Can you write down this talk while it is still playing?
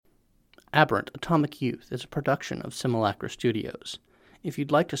Aberrant Atomic Youth is a production of Simulacra Studios. If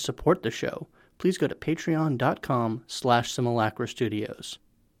you'd like to support the show, please go to patreon.com/Simulacra Studios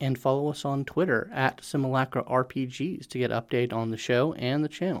and follow us on Twitter at Simulacra RPGs to get update on the show and the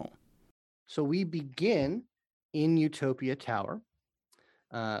channel. So we begin in Utopia Tower.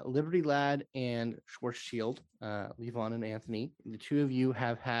 Liberty Lad and Schwarzschild, Levon and Anthony, the two of you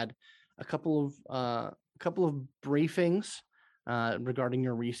have had a couple of briefings regarding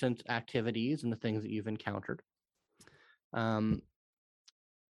your recent activities and the things that you've encountered.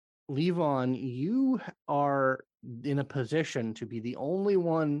 Levon, you are in a position to be the only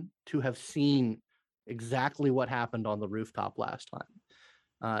one to have seen exactly what happened on the rooftop last time.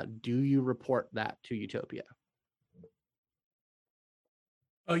 Do you report that to Utopia?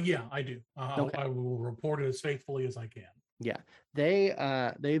 Yeah, I do. Okay. I will report it as faithfully as I can. Yeah, they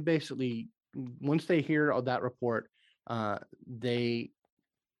basically, once they hear that report, they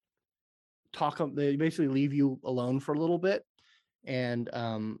basically leave you alone for a little bit, and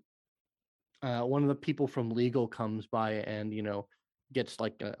one of the people from legal comes by and gets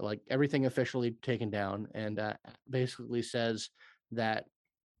like everything officially taken down, and basically says that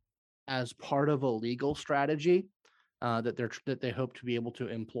as part of a legal strategy that they hope to be able to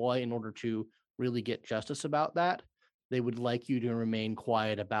employ in order to really get justice about that, they would like you to remain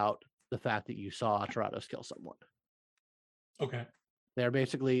quiet about the fact that you saw Atarados kill someone. Okay. They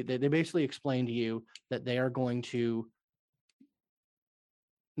basically explain to you that they are going to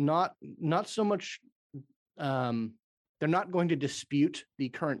not so much they're not going to dispute the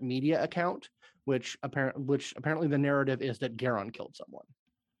current media account, which apparently the narrative is that Garon killed someone.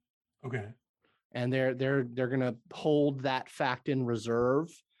 Okay. And they're going to hold that fact in reserve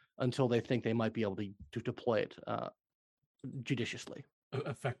until they think they might be able to deploy it judiciously.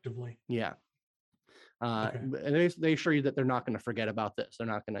 Effectively. Yeah. Okay. And they assure you that they're not going to forget about this. They're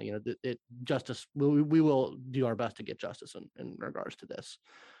not going to, justice. We will do our best to get justice in regards to this.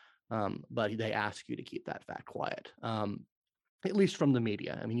 But they ask you to keep that fact quiet, at least from the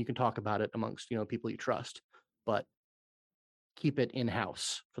media. I mean, you can talk about it amongst people you trust, but keep it in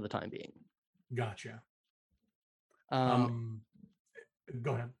house for the time being. Gotcha. Go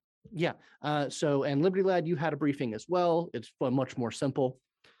ahead. Yeah. So, and Liberty Lad, you had a briefing as well. It's much more simple.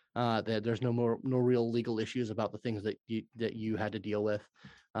 There's no real legal issues about the things that you had to deal with.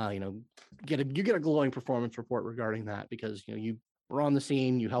 You get a glowing performance report regarding that because you were on the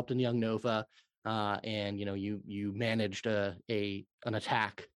scene, you helped in Young Nova, and you managed an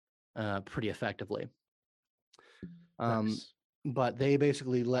attack pretty effectively. Nice. But they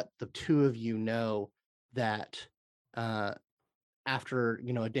basically let the two of you know that after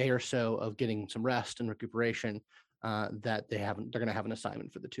a day or so of getting some rest and recuperation, that they're going to have an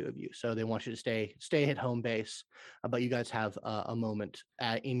assignment for the two of you. So they want you to stay at home base, but you guys have a moment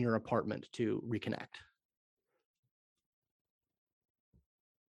in your apartment to reconnect.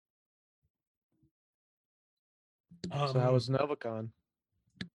 So how was NovaCon?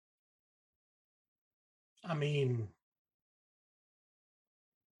 I mean,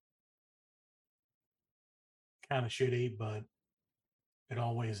 kind of shitty, but it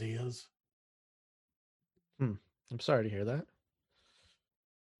always is. I'm sorry to hear that.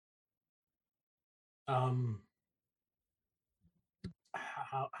 How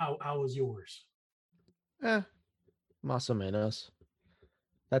was yours? Más o menos.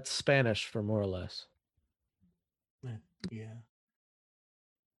 That's Spanish for more or less. Yeah.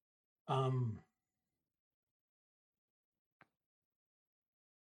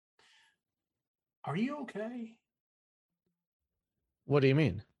 Are you okay? What do you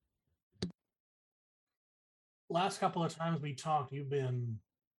mean? Last couple of times we talked, you've been,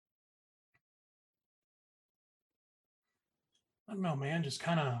 I don't know, man, just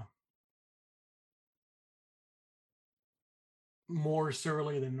kind of more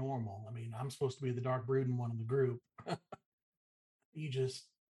surly than normal. I mean, I'm supposed to be the dark brooding one in the group. You just,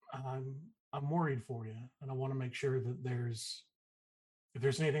 I'm worried for you, and I want to make sure that if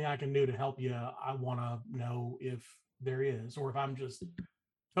there's anything I can do to help you, I want to know if there is, or if I'm just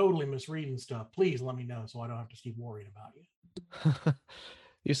totally misreading stuff. Please let me know so I don't have to keep worrying about you.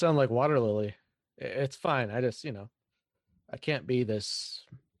 You sound like Water Lily. It's fine. I just, I can't be this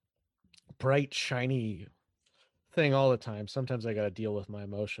bright, shiny thing all the time. Sometimes I got to deal with my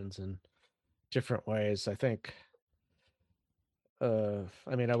emotions in different ways. I think, I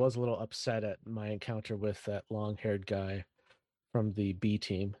mean, I was a little upset at my encounter with that long-haired guy from the B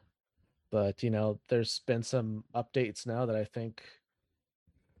team, but there's been some updates now that I think,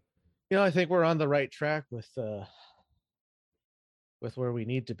 I think we're on the right track with where we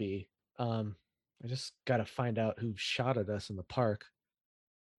need to be. I just got to find out who shot at us in the park.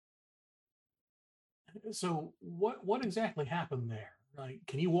 So what exactly happened there? Like,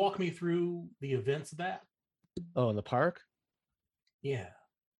 can you walk me through the events of that? Oh, in the park? Yeah.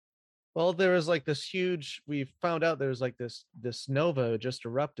 Well, there was like this huge. We found out there was like this nova just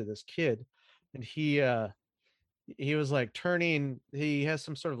erupted. This kid, and he was like turning. He has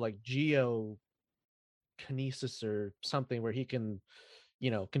some sort of like geokinesis or something where he can,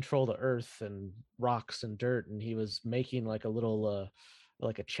 control the earth and rocks and dirt. And he was making like a little,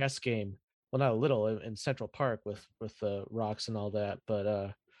 like a chess game. Well, not a little in Central Park with rocks and all that. But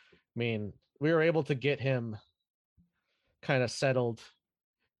I mean, we were able to get him kind of settled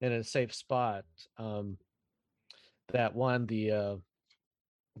in a safe spot. Um, that one, that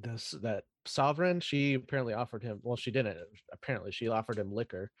sovereign, she apparently offered him. Well, she didn't. Apparently, she offered him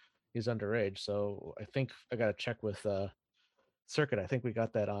liquor. He's underage, so I think I got to check with Circuit. I think we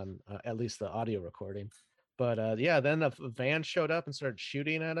got that on at least the audio recording. But yeah, then a van showed up and started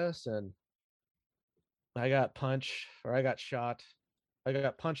shooting at us, and I got punched or I got shot. I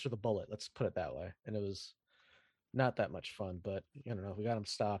got punched with a bullet. Let's put it that way. And it was not that much fun, but I don't know. We got him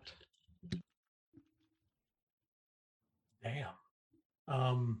stopped. Damn.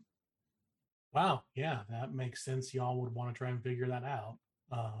 Um, wow. Yeah, that makes sense. Y'all would want to try and figure that out.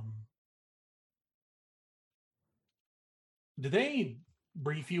 Um, did they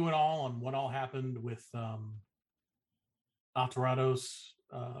brief you at all on what all happened with Alterados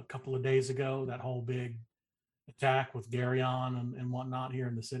a couple of days ago? That whole big attack with Garyon and whatnot here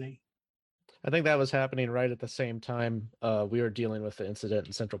in the city? I think that was happening right at the same time we were dealing with the incident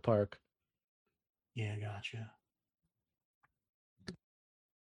in Central Park. Yeah, gotcha.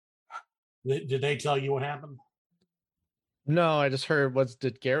 Did they tell you what happened? No, I just heard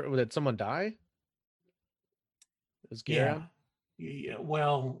did someone die? Is Yeah. Garen? Yeah,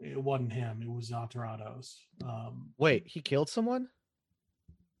 well, it wasn't him. It was Alterados. Wait, he killed someone?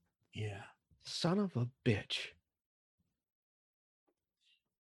 Yeah. Son of a bitch.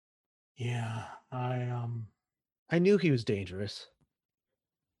 Yeah. I knew he was dangerous.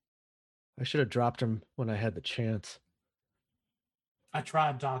 I should have dropped him when I had the chance. I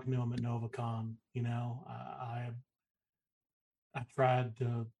tried talking to him at NovaCon. I tried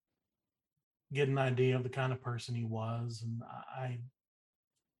to get an idea of the kind of person he was, and I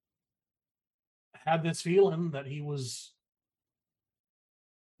had this feeling that he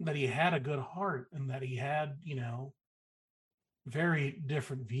had a good heart, and that he had, very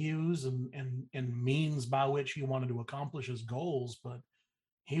different views and means by which he wanted to accomplish his goals, but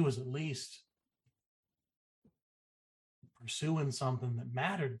he was at least pursuing something that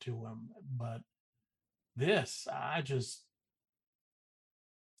mattered to him. But this,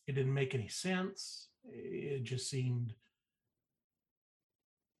 it didn't make any sense. It just seemed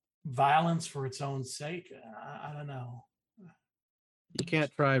violence for its own sake. I don't know. You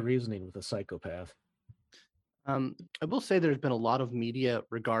can't try reasoning with a psychopath. I will say there's been a lot of media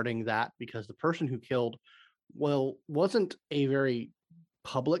regarding that because the person who killed, well, wasn't a very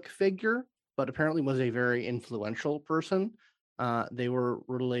public figure, but apparently was a very influential person. They were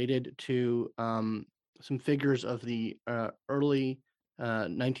related to some figures of the early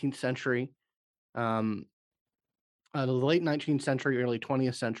 19th century, the late 19th century, early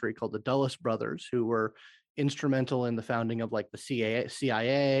 20th century, called the Dulles brothers, who were instrumental in the founding of like the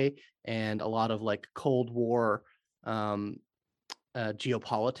CIA and a lot of like Cold War um,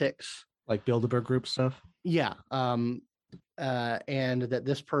 geopolitics. Like Bilderberg Group stuff? Yeah. And that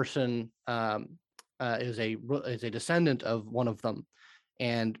this person is a descendant of one of them,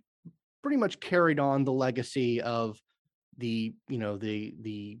 and pretty much carried on the legacy of the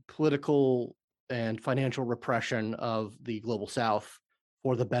political and financial repression of the global South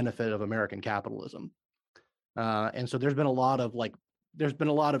for the benefit of American capitalism. And so there's been a lot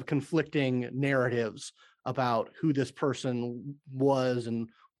of conflicting narratives about who this person was, and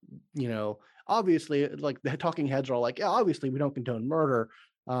obviously, like the talking heads are all like, yeah, obviously we don't condone murder,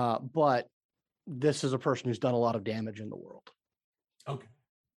 but this is a person who's done a lot of damage in the world. Okay.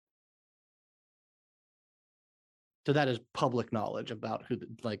 So that is public knowledge about who,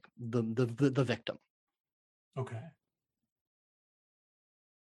 the victim. Okay.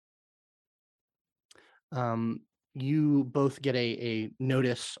 You both get a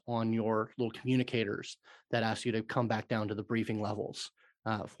notice on your little communicators that asks you to come back down to the briefing levels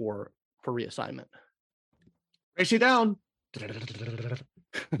for reassignment. Race you down.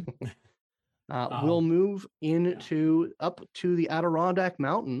 We'll move up to the Adirondack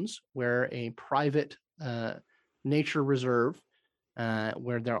Mountains, where a private nature reserve,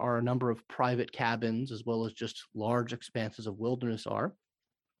 where there are a number of private cabins as well as just large expanses of wilderness are,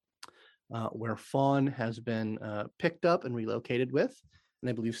 where Fawn has been picked up and relocated with, and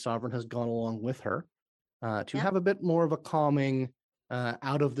I believe Sovereign has gone along with her. to Yep. have a bit more of a calming,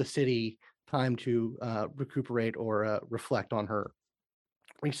 out of the city time to recuperate or reflect on her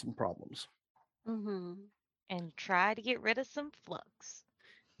recent problems. Mm-hmm. And try to get rid of some flux.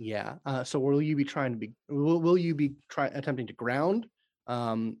 Yeah. So will you be trying to be? Will you be attempting to ground?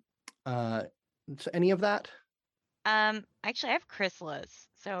 Uh, any of that? Actually, I have chrysalis,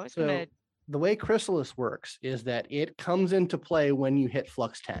 so I was So gonna. the way chrysalis works is that it comes into play when you hit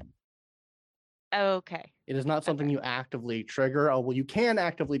flux 10. Okay. It is not something Okay. you actively trigger. Oh, well, you can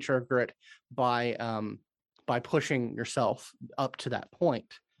actively trigger it by pushing yourself up to that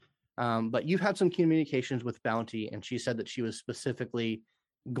point. But you've had some communications with Bounty, and she said that she was specifically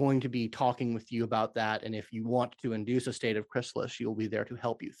going to be talking with you about that. And if you want to induce a state of chrysalis, she will be there to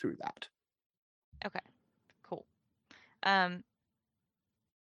help you through that. Okay. Cool. Um.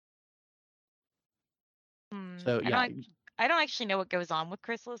 So yeah, I don't actually know what goes on with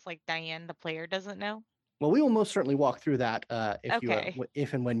chrysalis. Like Diane, the player, doesn't know. well, we will most certainly walk through that if you Okay.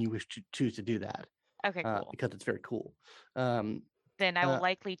 if and when you wish to choose to do that. Okay. Cool. Because it's very cool. Then I will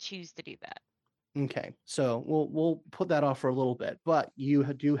likely choose to do that. Okay, so we'll put that off for a little bit, but you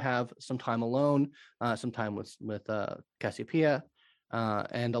do have some time alone, some time with Cassiopeia,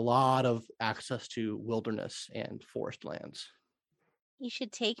 and a lot of access to wilderness and forest lands. You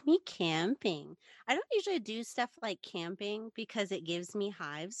should take me camping. I don't usually do stuff like camping because it gives me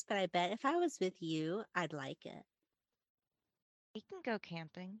hives, but I bet if I was with you, I'd like it. We can go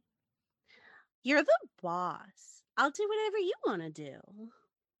camping. You're the boss. I'll do whatever you want to do.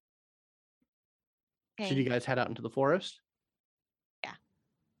 Should you Okay. guys head out into the forest? Yeah.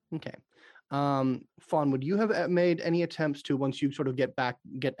 Okay. Fawn, would you have made any attempts to, once you sort of get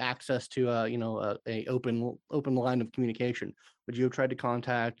access to a open line of communication? Would you have tried to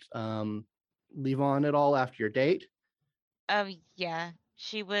contact Levon at all after your date? Yeah.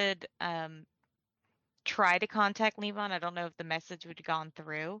 She would try to contact Levon. I don't know if the message would have gone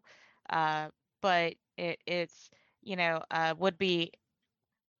through. But it's would be,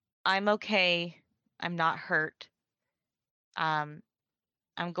 I'm okay. I'm not hurt. I'm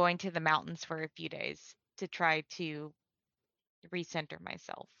going to the mountains for a few days to try to recenter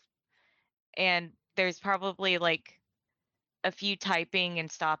myself. And there's probably like a few typing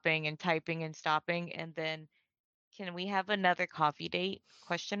and stopping and typing and stopping, and then, can we have another coffee date?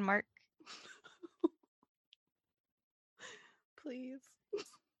 Question mark. Please.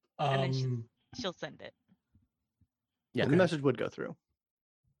 And then she'll send it. Yeah, Okay. the message would go through.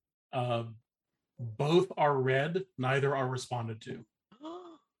 Both are read, neither are responded to.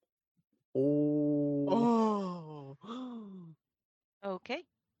 Oh. Okay.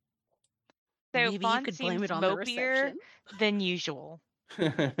 So Maybe you Fawn could blame seems it on the mopier reception. than usual.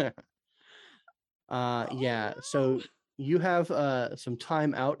 Yeah, so you have some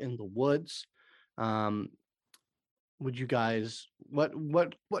time out in the woods. Would you guys,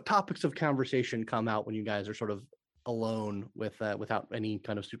 what topics of conversation come out when you guys are sort of alone with without any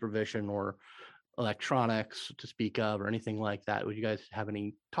kind of supervision or electronics to speak of or anything like that? Would you guys have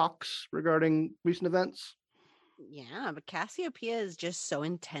any talks regarding recent events? Yeah, but Cassiopeia is just so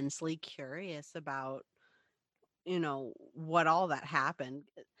intensely curious about, what all that happened.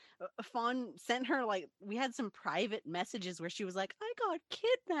 Fawn sent her, like, we had some private messages where she was like, I got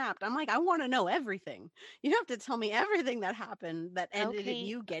kidnapped. I'm like, I want to know everything. You have to tell me everything that happened that ended in Okay.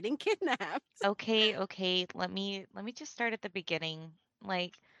 you getting kidnapped. Okay. Let me just start at the beginning.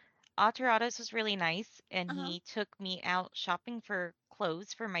 Like, Alterados was really nice, and he took me out shopping for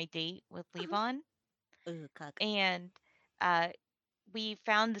clothes for my date with Levon. Ooh, cuck. And we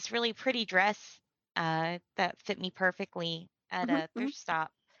found this really pretty dress that fit me perfectly at a thrift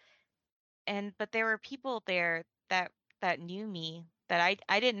stop. But there were people there that knew me, that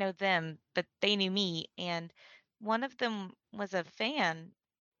I didn't know them, but they knew me. And one of them was a fan,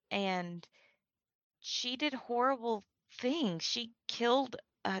 and she did horrible things. She killed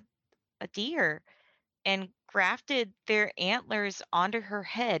a deer and grafted their antlers onto her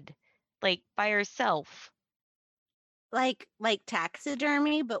head, like by herself. Like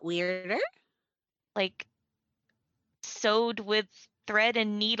taxidermy, but weirder. Like, sewed with thread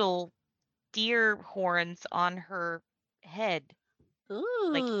and needle deer horns on her head,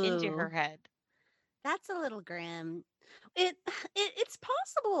 like into her Ooh, head. that's a little grim. It's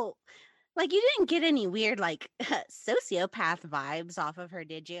possible. Like, you didn't get any weird, like, sociopath vibes off of her,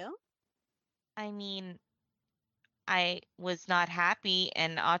 did you? I mean, I was not happy,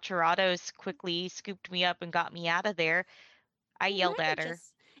 and Acharados quickly scooped me up and got me out of there. I yelled at her.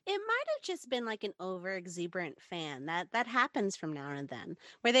 It might have just been like an over exuberant fan. That happens from now and then,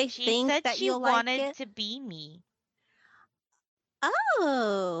 where they She think said that she you'll like wanted it. to be me.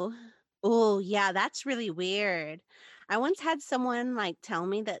 Oh, oh Yeah, that's really weird. I once had someone like tell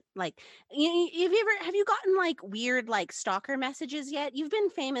me that like have you gotten like weird like stalker messages yet? You've been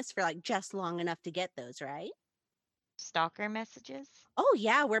famous for like just long enough to get those, right? Stalker messages? Oh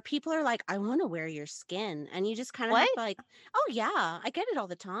yeah, where people are like, I want to wear your skin, and you just kind of What? have to like, oh yeah, I get it all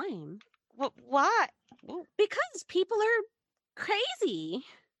the time What? Why? Ooh, because people are crazy.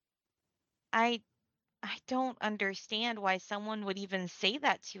 I I don't understand why someone would even say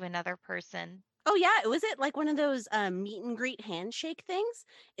that to another person. Oh yeah, was it like one of those meet and greet handshake things?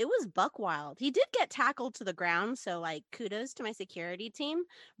 It was buck wild. He did get tackled to the ground, so like kudos to my security team.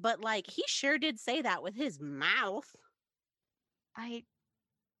 But like he sure did say that with his mouth. I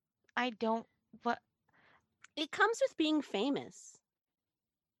I don't what It comes with being famous.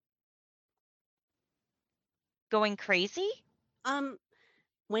 going crazy? Um,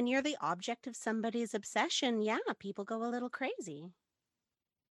 when you're the object of somebody's obsession, yeah, people go a little crazy.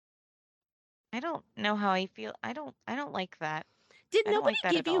 I don't know how I feel. I don't like that. Did I don't nobody like that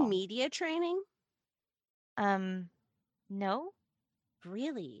give at you all. media training? No,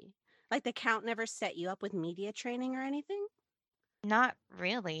 Really? Like the count never set you up with media training or anything? not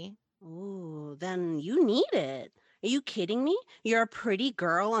really. Ooh, then you need it. Are you kidding me? You're a pretty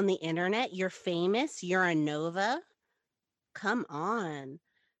girl on the internet. You're famous. You're a Nova. Come on.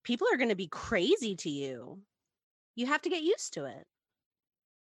 People are going to be crazy to you. You have to get used to it.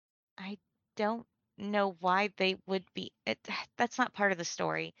 I don't know why they would be that's not part of the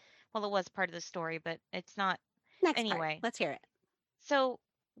story. Well, it was part of the story, but it's not Next part. anyway. Let's hear it. So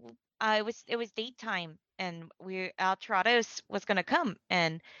it was date time and Altrados was gonna come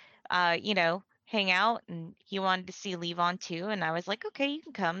and hang out, and he wanted to see Levon too, and I was like, okay, you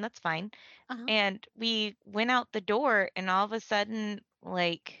can come, that's fine. Uh-huh. And we went out the door, and all of a sudden,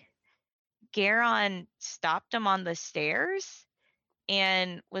 like, Garon stopped him on the stairs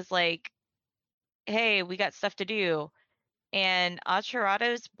and was like, hey, we got stuff to do. And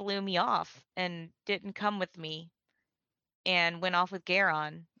Acharados blew me off and didn't come with me and went off with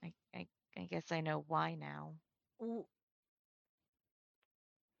Garon. I guess I know why now. W-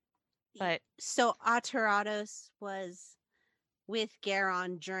 But So Atarados was with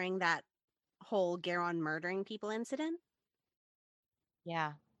Garon during that whole Garon murdering people incident?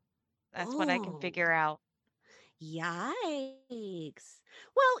 yeah, that's what I can Oh, figure out. yikes.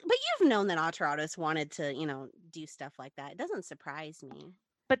 Well, but you've known that Atarados wanted to, do stuff like that. It doesn't surprise me.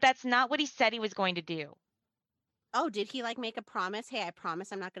 But that's not what he said he was going to do. Oh, did he like make a promise? Hey, I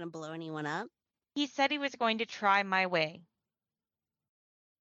promise I'm not going to blow anyone up. He said he was going to try my way,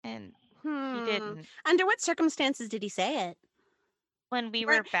 and he Hmm. didn't. Under what circumstances did he say it? When we You were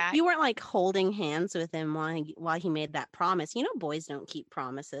weren't, back, you weren't like holding hands with him while he made that promise. You know, boys don't keep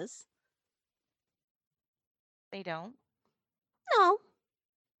promises. they don't. No, at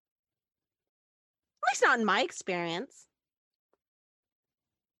least not in my experience.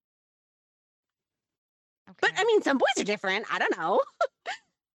 Okay. But I mean, some boys are different. I don't know.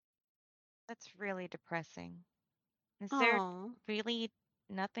 That's really depressing. Is there Oh, really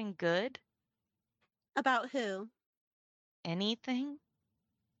nothing good? about who? Anything?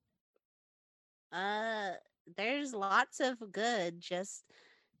 Uh, there's lots of good. Just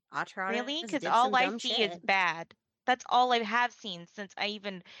Really? Ataratus Because did all some I dumb see is shit bad. That's all I have seen since I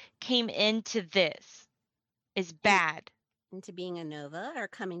even came into this is and bad. into being a Nova or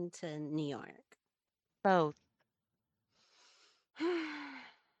coming to New York. Both.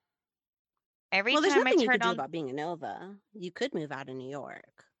 Every Well, there's time I nothing you turn could do on, about being a Nova. You could move out of New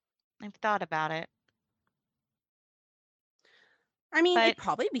York. I've thought about it. I mean, it'd But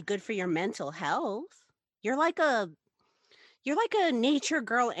probably be good for your mental health. You're like a you're like a nature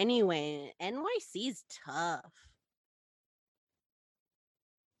girl anyway. NYC's tough.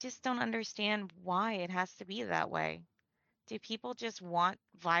 just don't understand why it has to be that way. Do people just want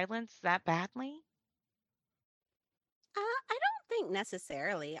violence that badly? I don't think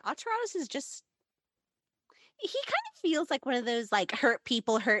necessarily. Ataratus is just he kind of feels like one of those like hurt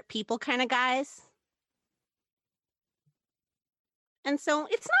people kind of guys. And so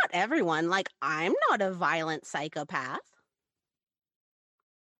it's not everyone. Like I'm not a violent psychopath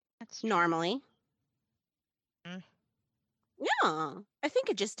That's true. normally. Mm. Yeah, I think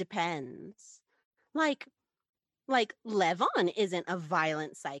it just depends. Like like Levon isn't a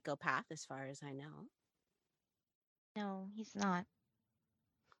violent psychopath as far as I know. No, he's not.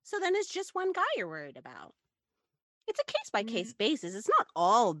 So then it's just one guy you're worried about. It's a case by case Mm, basis. It's not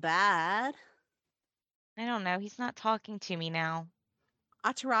all bad. I don't know. He's not talking to me now.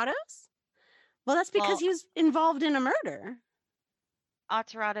 Atarados? Well, that's because Well, he was involved in a murder.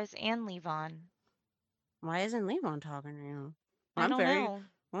 Atarados and Levon. Why isn't Levon talking to you? I I'm don't very know.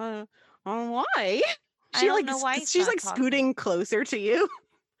 well, Why? I don't know why he's she's not like talking. scooting closer to you.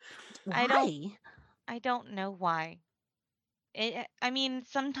 I Why? don't know why. I mean,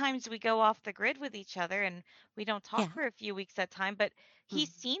 sometimes we go off the grid with each other and we don't talk Yeah. for a few weeks at a time, but he's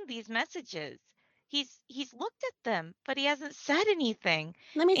Hmm. seen these messages. He's looked at them, but he hasn't said anything.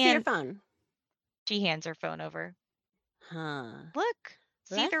 Let me see your And phone. she hands her phone over. Huh. Look,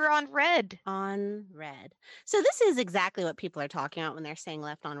 see, Left they're on red. on red. So this is exactly what people are talking about when they're saying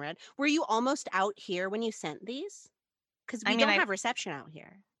left on red. Were you almost out here when you sent these? Because I we mean, don't have reception out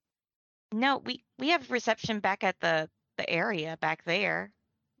here. no, we have reception back at the area back there.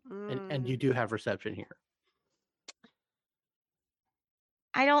 And you do have reception here.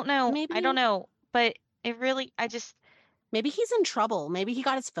 I don't know. I Maybe- don't know, but it really, I just, Maybe he's in trouble. Maybe he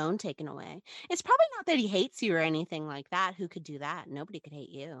got his phone taken away. It's probably not that he hates you or anything like that. Who could do that? Nobody could hate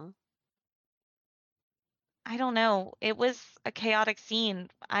you. I don't know. It was a chaotic scene.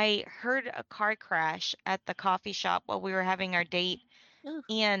 I heard a car crash at the coffee shop while we were having our date, Ugh.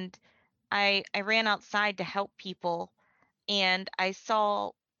 and I ran outside to help people, and I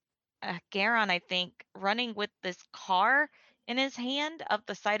saw Garon, I think, running with this car in his hand up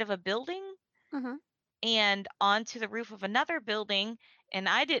the side of a building Mhm. and onto the roof of another building, and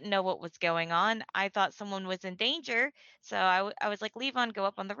I didn't know what was going on. I thought someone was in danger, so I was like, Levon, go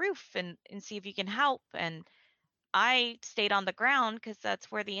up on the roof and see if you can help. And I stayed on the ground because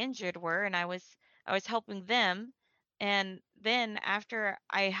that's where the injured were, and I was helping them. And then after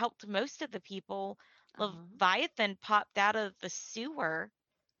I helped most of the people, Uh-huh. Leviathan popped out of the sewer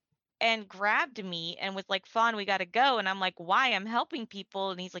and grabbed me and was like, Fawn, we got to go. And I'm like, why? I'm helping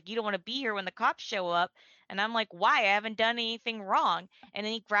people. And he's like, you don't want to be here when the cops show up. And I'm like, why? I haven't done anything wrong. And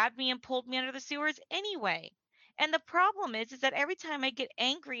then he grabbed me and pulled me under the sewers anyway. And the problem is that every time I get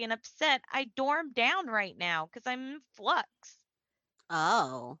angry and upset, I dorm down right now because I'm in flux.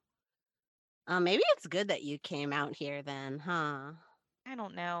 Oh. Maybe it's good that you came out here then, huh? I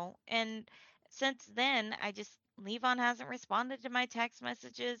don't know. And since then, Levon hasn't responded to my text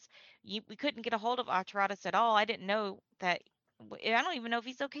messages. We couldn't get a hold of Atratus at all. I didn't know that. I don't even know if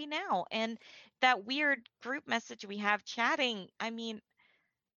he's okay now. And that weird group message we have chatting, I mean,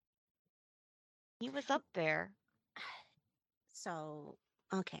 he was up there. So,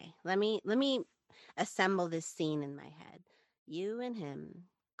 okay, let me assemble this scene in my head. You and him,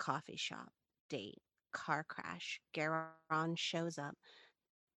 coffee shop, date, car crash. Garon shows up,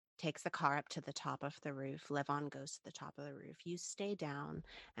 takes the car up to the top of the roof. Levon goes to the top of the roof. You stay down,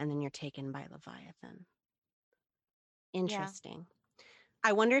 and then you're taken by Leviathan. Interesting.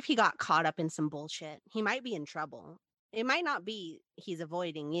 I wonder if he got caught up in some bullshit. He might be in trouble. It might not be he's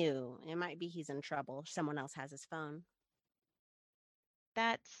avoiding you. It might be he's in trouble. Someone else has his phone.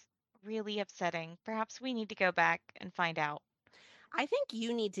 That's really upsetting. Perhaps we need to go back and find out. I think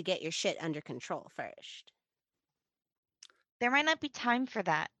you need to get your shit under control first. There might not be time for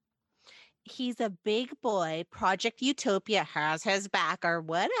that. He's a big boy. Project Utopia has his back or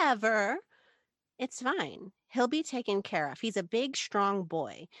whatever. It's fine. He'll be taken care of. He's a big, strong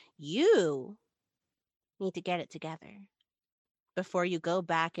boy. You need to get it together before you go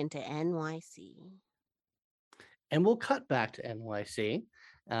back into NYC. And we'll cut back to NYC,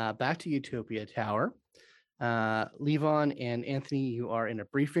 back to Utopia Tower. Levon and Anthony, you are in a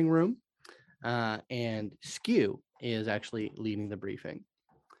briefing room, and Skew is actually leading the briefing.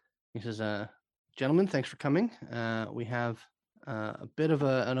 He says, gentlemen, thanks for coming. We have a bit of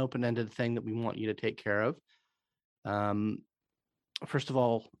an open-ended thing that we want you to take care of. First of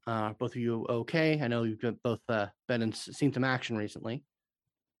all, both of you okay? I know you've both been and seen some action recently.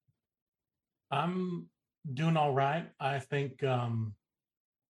 I'm doing all right. I think I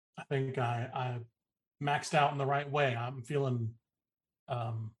maxed out in the right way. I'm feeling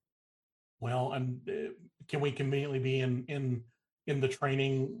well, and can we conveniently be in the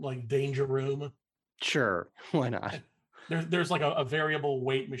training like danger room? Sure, why not? There's like a variable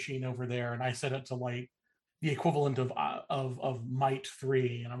weight machine over there, and I set it to like the equivalent of might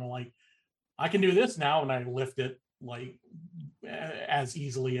 3, and I'm like, I can do this now, and I lift it like as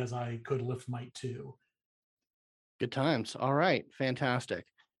easily as I could lift might 2. Good times. All right, fantastic.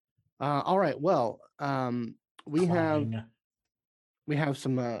 All right, well, we Clang. have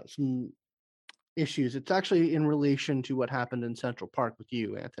some issues. It's actually in relation to what happened in Central Park with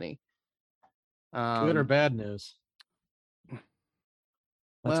you, Anthony. Good or bad news?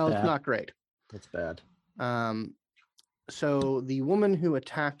 That's Well, it's bad. not great. That's bad. So the woman who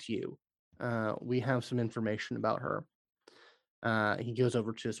attacked you, we have some information about her. He goes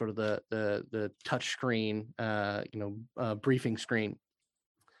over to sort of the touch screen, briefing screen,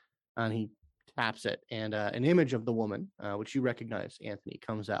 and he taps it, and an image of the woman, which you recognize, Anthony,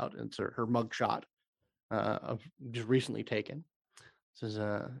 comes out. And it's her mugshot, of just recently taken. This is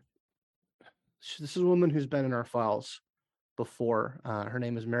this is a woman who's been in our files before. Her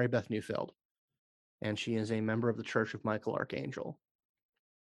name is Mary Beth Neufeld, and she is a member of the Church of Michael Archangel,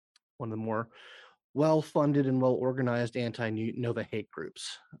 one of the more well-funded and well-organized anti-Nova hate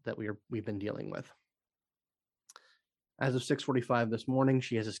groups that we've been dealing with. As of 6:45 this morning,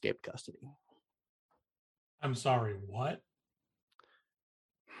 she has escaped custody. I'm sorry, what?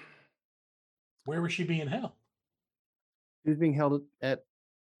 Where was she being held? She's being held at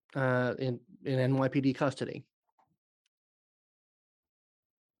in NYPD custody.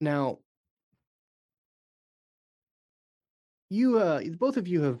 Now, you both of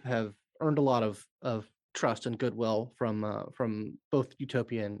you have earned a lot of trust and goodwill from both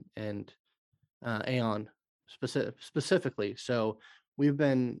Utopia and Aeon specifically. So we've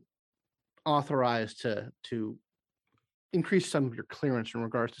been authorized to increase some of your clearance in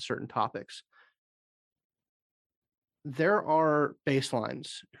regards to certain topics. There are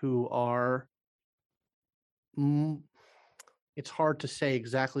baselines who are, it's hard to say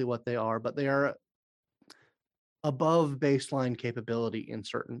exactly what they are, but they are above baseline capability in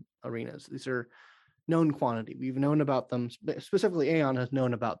certain arenas. These are known quantity. We've known about them, specifically Aeon has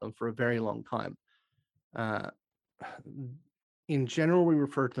known about them for a very long time. In general, we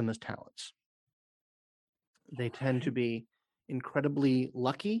refer to them as talents. They tend to be incredibly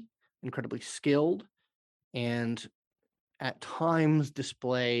lucky, incredibly skilled, and at times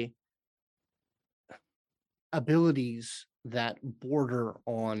display abilities that border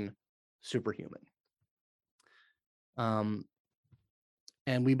on superhuman.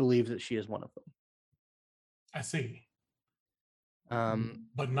 And we believe that she is one of them. I see.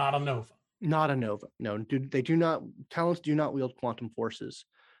 But not a Nova. Not a Nova. No, talents do not wield quantum forces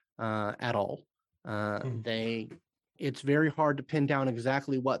at all. It's very hard to pin down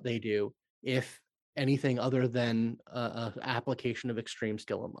exactly what they do, if anything other than an application of extreme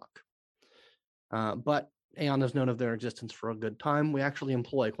skill and luck. But Aeon has known of their existence for a good time. We actually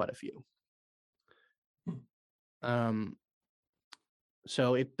employ quite a few.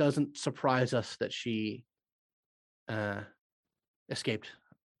 So it doesn't surprise us that she escaped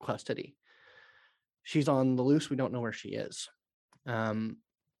custody. She's on the loose. We don't know where she is.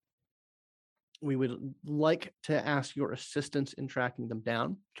 We would like to ask your assistance in tracking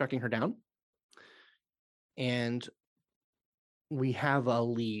her down. And we have a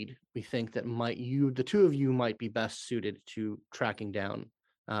lead. We think that the two of you might be best suited to tracking down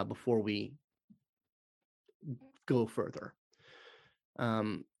before we go further.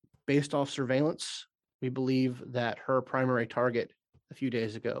 Based off surveillance, we believe that her primary target a few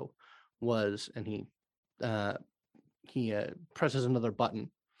days ago was, and he presses another button,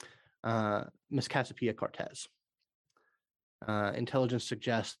 Miss Cassiopeia Cortez. Intelligence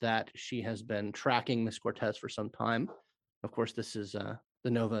suggests that she has been tracking Miss Cortez for some time. Of course, this is the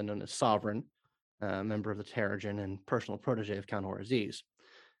Nova known as Sovereign, member of the Terrigen and personal protege of Count Aziz.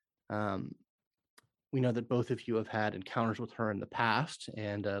 We know that both of you have had encounters with her in the past,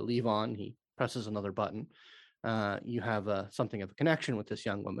 and Levon, he presses another button. You have something of a connection with this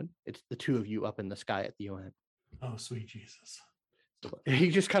young woman. It's the two of you up in the sky at the UN. Oh, sweet Jesus. He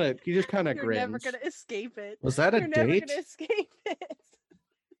just kind of You're grins. never gonna escape it. Was that a You're never date? gonna escape it.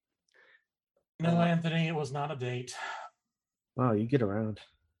 No, Anthony, it was not a date. Wow, you get around.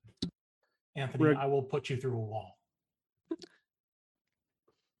 Anthony, I will put you through a wall.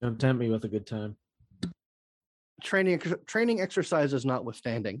 Don't tempt me with a good time. Training exercises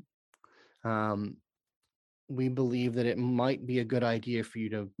notwithstanding, we believe that it might be a good idea for you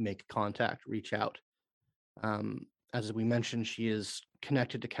to make contact, reach out. As we mentioned, she is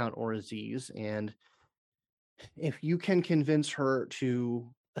connected to Count Aziz, and if you can convince her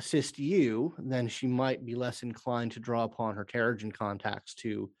to assist you, then she might be less inclined to draw upon her Terrigen contacts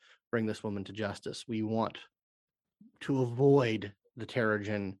to bring this woman to justice. We want to avoid the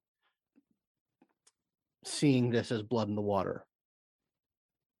Terrigen seeing this as blood in the water.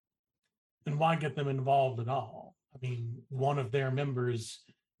 And why get them involved at all? I mean, one of their members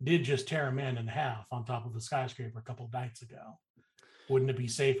did just tear a man in half on top of a skyscraper a couple of nights ago. Wouldn't it be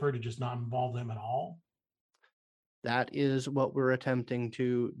safer to just not involve them at all? That is what we're attempting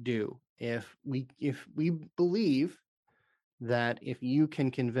to do. If we believe that if you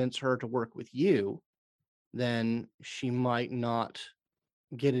can convince her to work with you, then she might not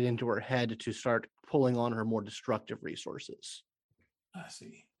get it into her head to start pulling on her more destructive resources. I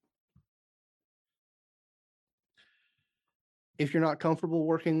see. If you're not comfortable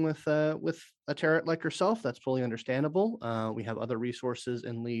working with a Terrat like yourself, that's fully understandable. We have other resources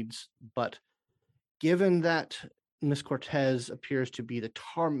and leads, but given that Miss Cortez appears to be the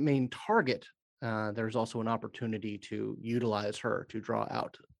main target, there's also an opportunity to utilize her to draw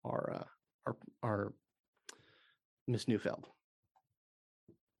out our Miss Neufeld.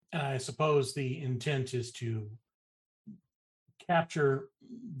 And I suppose the intent is to capture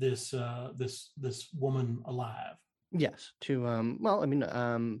this this woman alive. Yes, to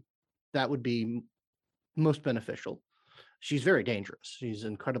that would be most beneficial. She's very dangerous. She's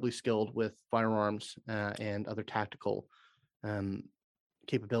incredibly skilled with firearms and other tactical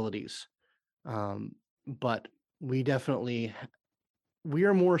capabilities. But we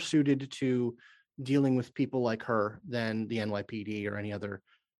are more suited to dealing with people like her than the NYPD or any other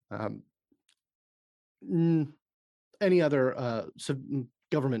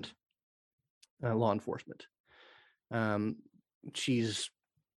government law enforcement. She's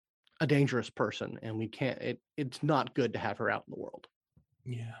a dangerous person, and we can't. It's not good to have her out in the world.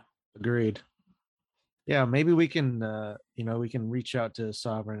 Yeah, agreed. Yeah, maybe we can, we can reach out to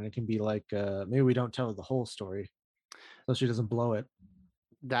Sovereign. It can be like, maybe we don't tell her the whole story, so she doesn't blow it.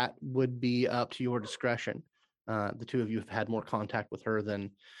 That would be up to your discretion. The two of you have had more contact with her than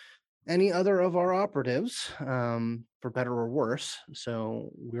any other of our operatives, for better or worse.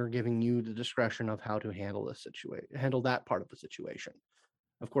 So we're giving you the discretion of how to handle that part of the situation.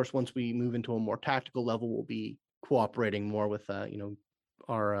 Of course, once we move into a more tactical level, we'll be cooperating more with,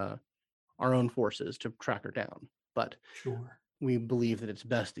 our own forces to track her down. But sure. We believe that it's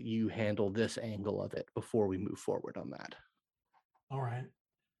best that you handle this angle of it before we move forward on that. All right.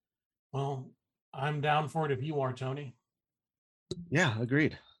 Well, I'm down for it if you are, Tony. Yeah,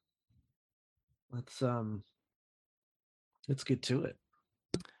 agreed. Let's get to it.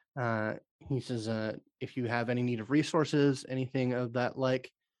 He says, if you have any need of resources, anything of that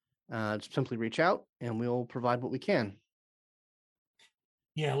simply reach out and we'll provide what we can.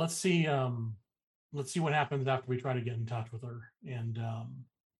 Yeah, let's see what happens after we try to get in touch with her, and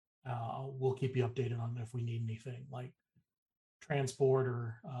we'll keep you updated on if we need anything like transport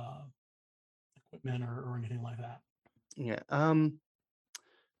or equipment or anything like that. Yeah.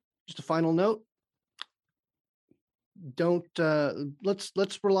 Just a final note. Don't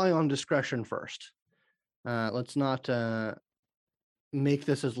let's rely on discretion first. Let's not make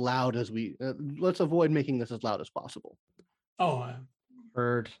this as loud as let's avoid making this as loud as possible. Oh,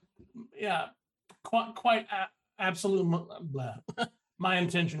 heard. Yeah, quite absolute. My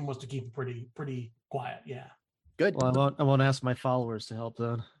intention was to keep it pretty quiet. Yeah. Good. Well, I won't ask my followers to help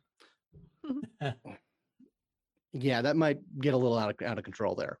then. Yeah, that might get a little out of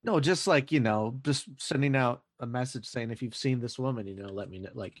control there. No, just just sending out a message saying, if you've seen this woman, let me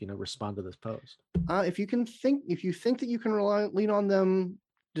know, respond to this post. If you think that you can lean on them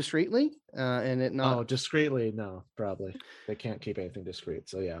discreetly, and it not. Oh, discreetly, no, probably they can't keep anything discreet.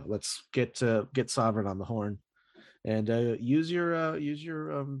 So yeah, let's get Sovereign on the horn, and use your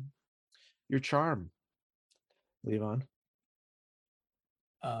charm, Levon.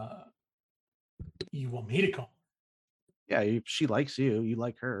 You want me to call? Yeah, she likes you. You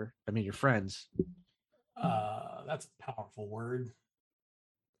like her. I mean, you're friends. That's a powerful word.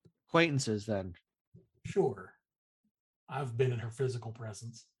 Acquaintances, then. Sure. I've been in her physical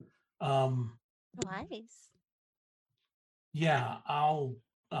presence. Nice. Yeah, I'll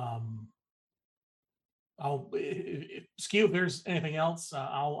Skew, if there's anything else,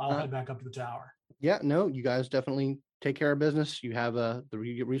 I'll head back up to the tower. Yeah, no, you guys definitely take care of business. You have the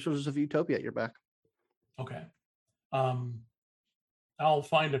resources of Utopia at your back. Okay. I'll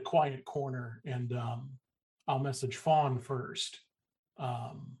find a quiet corner and I'll message Fawn first.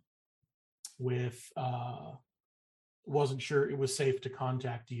 Wasn't sure it was safe to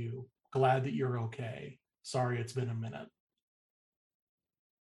contact you. Glad that you're okay. Sorry it's been a minute.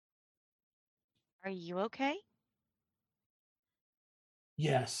 Are you okay?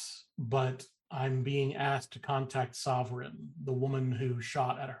 Yes, but I'm being asked to contact Sovereign. The woman who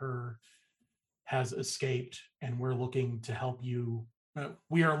shot at her has escaped, and we're looking to help you.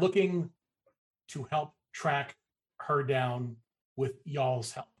 We are looking to help track her down with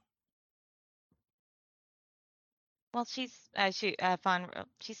y'all's help. Well, she's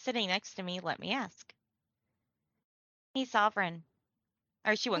she's sitting next to me. Let me ask. Hey, Sovereign.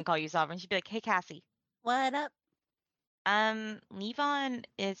 Or she wouldn't call you Sovereign. She'd be like, hey, Cassie. What up? Levon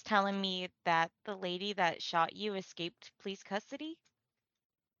is telling me that the lady that shot you escaped police custody.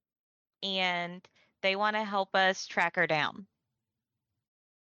 And they want to help us track her down.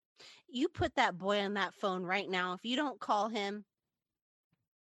 You put that boy on that phone right now. If you don't call him,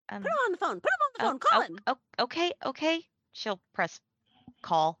 put him on the phone. Put him on the phone. Call him. Okay. She'll press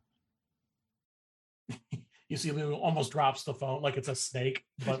call. You see Lou almost drops the phone like it's a snake,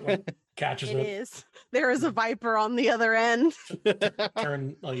 but like catches It it. is. There is a viper on the other end.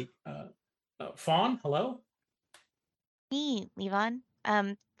 Turn like Fawn, hello? Me, Levon.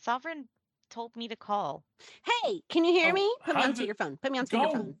 Sovereign told me to call. Hey, can you hear Oh, me? Put me how on did it speakerphone. Put me on Go.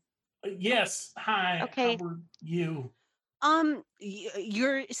 speakerphone. Yes. Hi. Okay. How are you?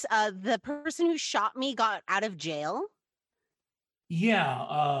 You're the person who shot me got out of jail.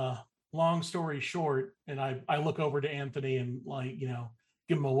 Yeah. Long story short, and I look over to Anthony and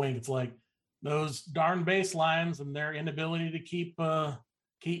give him a wink. It's like those darn baselines and their inability to keep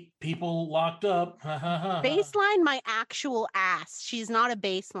people locked up. Baseline my actual ass. She's not a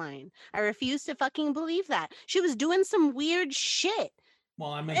baseline. I refuse to fucking believe that. She was doing some weird shit.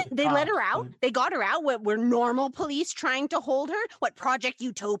 Well, I meant They let her out. They got her out. What were normal police trying to hold her? What Project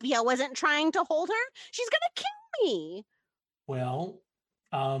Utopia wasn't trying to hold her? She's gonna kill me. Well,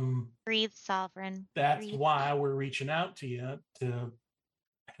 Breathe, Sovereign. that's Breathe. why we're reaching out to you to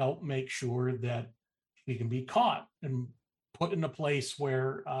help make sure that she can be caught and put in a place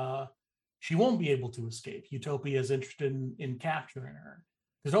where she won't be able to escape. Utopia is interested in capturing her.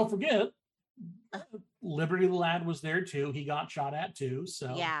 Because don't forget, Liberty the Lad was there too. He got shot at too.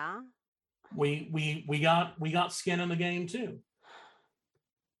 So Yeah. we got skin in the game too.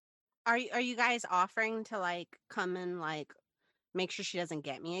 Are you guys offering to like come and like make sure she doesn't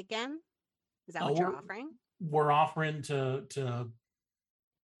get me again? Is that what you're offering? We're offering to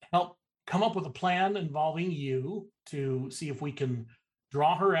help come up with a plan involving you to see if we can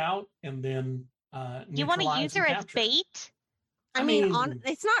draw her out and then You want to use her as bait? I mean,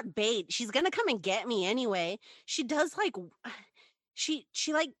 it's not bait. She's gonna come and get me anyway. She does like she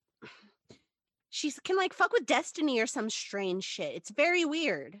can like fuck with destiny or some strange shit. It's very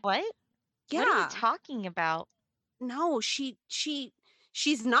weird. What? Yeah. What are you talking about? No, she's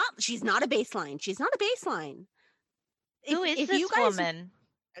not a baseline. She's not a baseline. Who is this woman?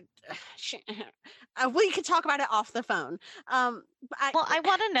 We could talk about it off the phone. I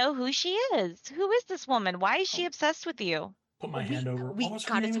want to know who she is. Who is this woman? Why is she obsessed with you? Put my hand over. We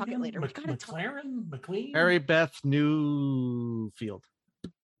gotta talk it later. McLean? Mary Beth Newfield.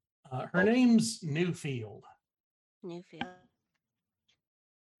 Her name's Newfield. Newfield.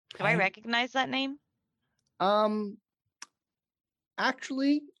 Do I recognize that name?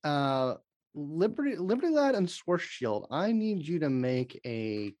 Actually, Liberty Lad and Schwarzschild, I need you to make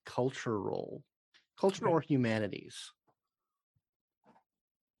a culture roll. Culture or humanities.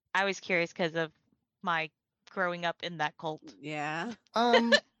 I was curious because of my growing up in that cult. Yeah.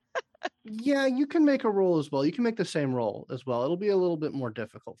 Yeah, you can make a roll as well. You can make the same roll as well. It'll be a little bit more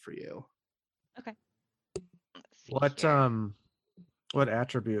difficult for you. Okay. What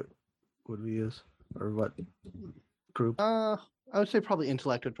attribute would we use, or what group? I would say probably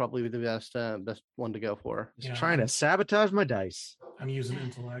intellect would probably be the best one to go for. Just trying to sabotage my dice. I'm using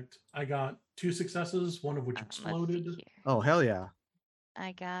intellect. I got 2 successes, one of which exploded. Oh hell yeah!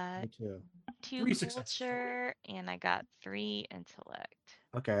 I got 2 culture and I got 3 intellect.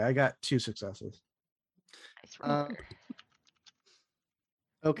 Okay, I got 2 successes. Nice roller.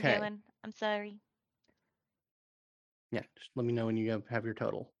 Okay. I'm sorry. Yeah, just let me know when you have your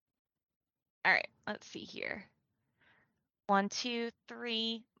total. All right, let's see here. 1, 2,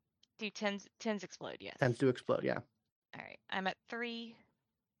 3. Do tens explode? Yes. Tends to explode. Yeah. All right, I'm at 3.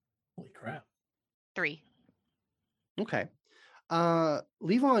 Holy crap. 3. Okay.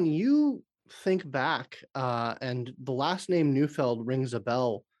 Levon, you think back, and the last name Neufeld rings a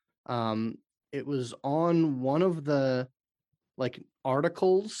bell. It was on one of the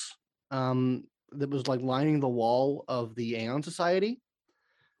articles that was lining the wall of the Aeon Society.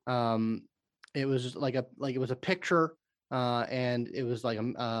 It was it was a picture, and it was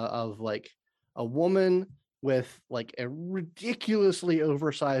of a woman with a ridiculously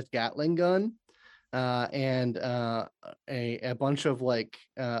oversized Gatling gun, and a bunch of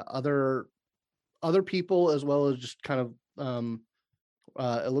other people, as well as just kind of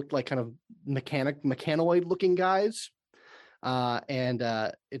it looked like kind of mechanoid looking guys. And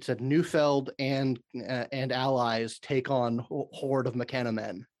it said Neufeld and allies take on horde of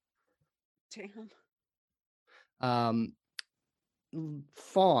Mechanomen. Damn.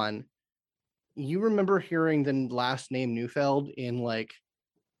 Fawn, you remember hearing the last name Neufeld in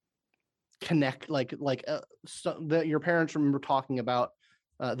connect that your parents remember talking about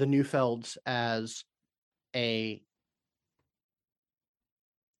the Neufelds as a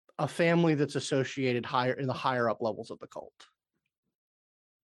family that's associated higher in the higher up levels of the cult.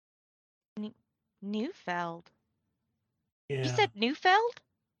 Neufeld. Yeah. You said Neufeld?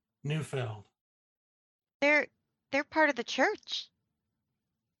 Neufeld. They're part of the church.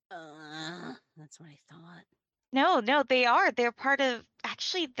 That's what I thought. No, they are. They're part of.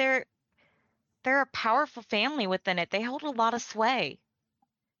 Actually, they're they're a powerful family within it. They hold a lot of sway.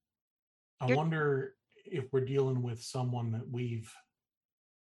 I You're- wonder if we're dealing with someone that we've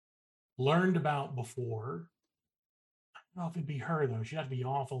learned about before. I don't know if it'd be her though. She'd have to be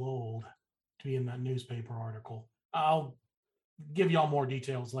awful old to be in that newspaper article. I'll give y'all more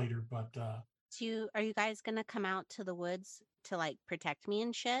details later, but Are you guys gonna come out to the woods to like protect me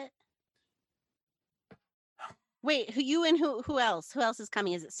and shit? Wait, who else? Who else is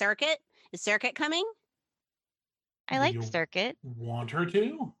coming? Is it Circuit? Is Circuit coming? I do like you Circuit. want her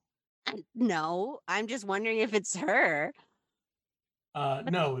to? No, I'm just wondering if it's her.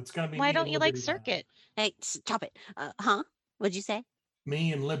 No, it's going to be Why me don't and you like Liberty Lad. Circuit? Hey, stop it. Huh? What'd you say?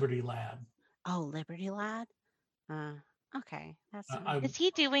 Me and Liberty Lad. Oh, Liberty Lad. Okay, that's I, Is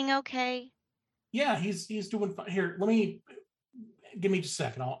he doing okay? yeah, he's doing fine. Here, give me just a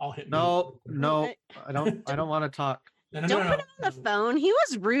second. I'll hit No, mute. no, I don't want to talk. No, Don't put him on the phone. He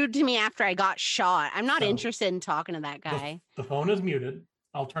was rude to me after I got shot. I'm not So, interested in talking to that guy. The phone is muted.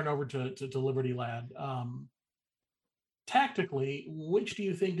 I'll turn over to Liberty Lad. Tactically, which do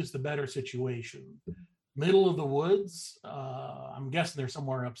you think is the better situation? Middle of the woods? I'm guessing they're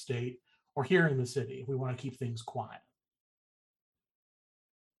somewhere upstate, or here in the city if we want to keep things quiet.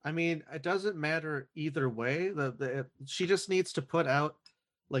 I mean, it doesn't matter either way. She just needs to put out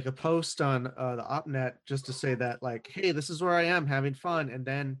like a post on the opnet just to say that, like, hey, this is where I am having fun, and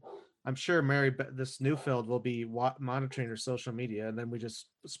then I'm sure this Newfield will be monitoring her social media, and then we just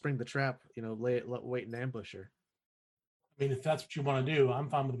spring the trap, wait and ambush her. I mean, if that's what you want to do, I'm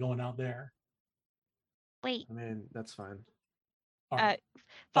fine with going out there. Wait. I mean, that's fine. All right.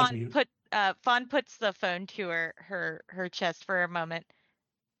 Fawn puts the phone to her chest for a moment.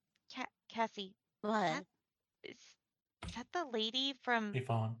 Cassie. What? Is that the lady from? Hey,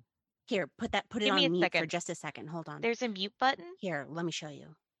 Fawn. Here, put it Give me on a mute for second. just a second. Hold on. There's a mute button. Here, let me show you.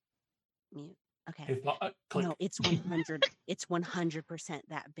 Mute. Okay. Hey, click. No, it's 100. It's 100%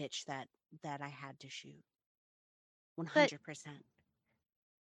 that bitch that I had to shoot. 100%.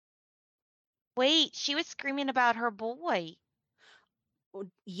 Wait, she was screaming about her boy.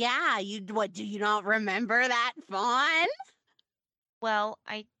 Yeah, do you not remember that, Fawn? Well,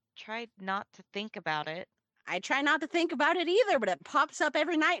 I tried not to think about it. I try not to think about it either, but it pops up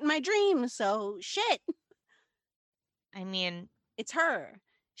every night in my dreams, so shit. I mean, it's her.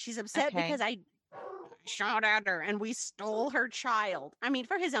 She's upset because I shot at her and we stole her child. I mean,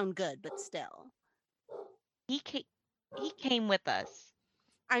 for his own good, but still. He came with us.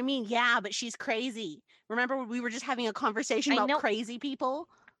 I mean, yeah, but she's crazy. Remember we were just having a conversation about crazy people?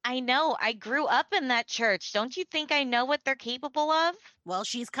 I know. I grew up in that church. Don't you think I know what they're capable of? Well,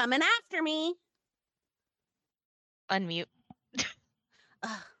 she's coming after me. Unmute.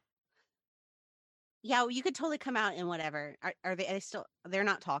 Yeah, well, you could totally come out and whatever. Are they still? They're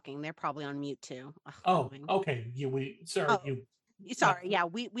not talking. They're probably on mute too. Okay. Sorry. Yeah,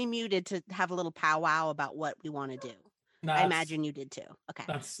 we muted to have a little powwow about what we want to do. I imagine you did too. Okay.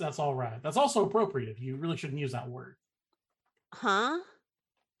 That's all right. That's also appropriate. You really shouldn't use that word. Huh?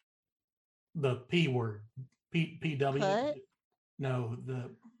 The P word. PW. Put? No,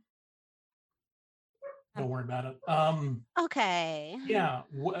 don't worry about it. Okay. Yeah.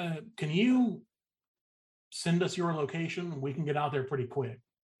 Can you send us your location? We can get out there pretty quick.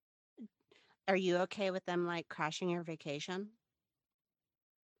 Are you okay with them like crashing your vacation?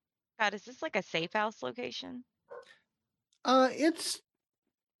 God, is this like a safe house location? It's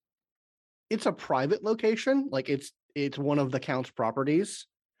a private location. Like it's one of the count's properties.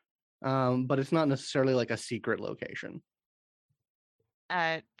 But it's not necessarily like a secret location.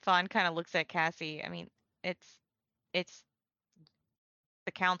 Fawn kind of looks at Cassie. I mean, it's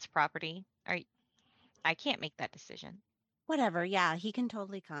the count's property. I can't make that decision. Whatever. Yeah, he can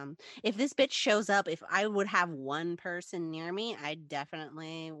totally come. If this bitch shows up, if I would have one person near me, I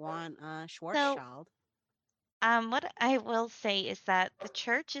definitely want a Schwarzschild. What I will say is that the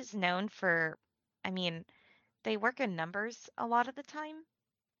church is known for, I mean, they work in numbers a lot of the time.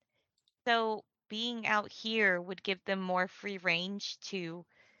 So being out here would give them more free range to,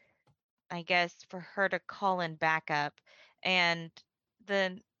 I guess, for her to call in backup. And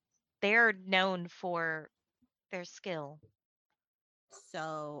they're known for their skill.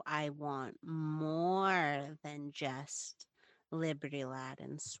 So I want more than just Liberty Lad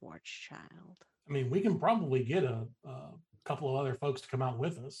and Schwarzschild. I mean, we can probably get a couple of other folks to come out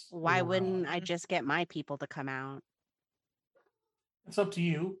with us. Why wouldn't I just get my people to come out? It's up to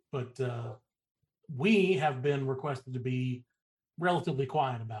you, but we have been requested to be relatively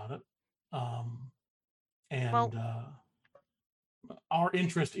quiet about it. Our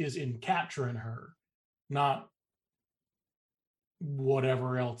interest is in capturing her, not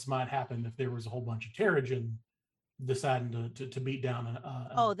whatever else might happen if there was a whole bunch of Terrigen deciding to beat down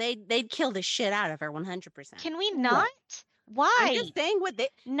Oh, they'd kill the shit out of her 100%. Can we Right. not? Why? I'm just saying what they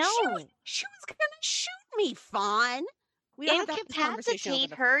No. She was gonna shoot me, Fawn. We don't have to have this conversation over Incapacitate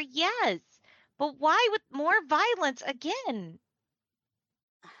the her, yes. But why with more violence again?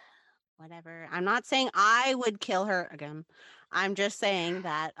 whatever. I'm not saying I would kill her again. I'm just saying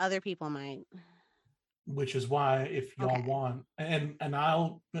that other people might. which is why if y'all Okay. want, and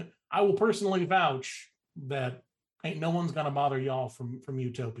I will personally vouch that ain't no one's gonna bother y'all from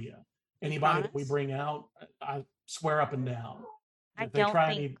Utopia. Anybody that we Promise? bring out, I swear up and down. I If they don't try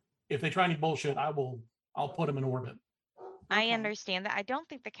think any if they try any bullshit, I'll put them in orbit. I Okay. understand that. I don't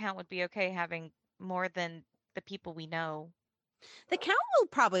think the Count would be okay having more than the people we know. The Count will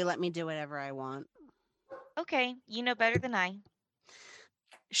probably let me do whatever I want. Okay, you know better than I.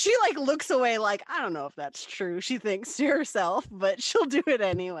 She like looks away like, I don't know if that's true. She thinks to herself, but she'll do it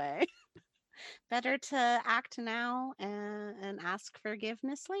anyway. Better to act now and ask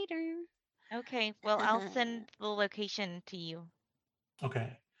forgiveness later. Okay, well, I'll send the location to you.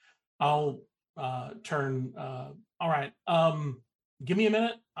 Okay. I'll turn all right. Give me a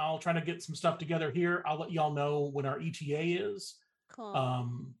minute. I'll try to get some stuff together here. I'll let y'all know when our ETA is.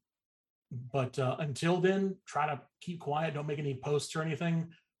 Cool. But until then, try to keep quiet. Don't make any posts or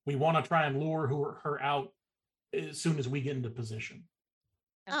anything. We want to try and lure her out as soon as we get into position.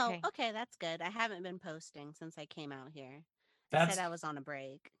 Oh, Okay. okay, that's good. I haven't been posting since I came out here. I That's said I was on a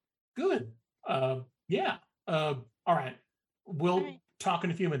break. good. Yeah. All right. We'll All right. talk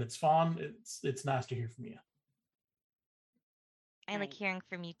in a few minutes. Fawn, it's nice to hear from you. I like Right. hearing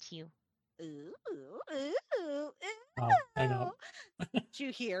from you too. Ooh, ooh, ooh. Hang up. Did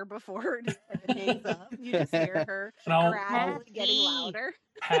you hear before it hangs up? You just hear her And I'll gradually getting Happy. louder.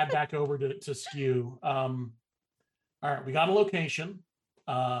 pad back over to Skew. All right, we got a location.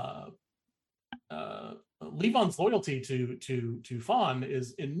 Levon's loyalty to Fawn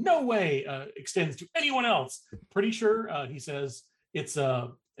is in no way extends to anyone else. Pretty sure he says it's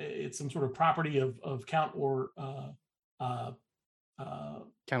some sort of property of Count or Count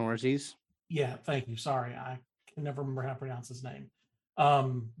Orziz. yeah. Thank you. Sorry, I can never remember how to pronounce his name.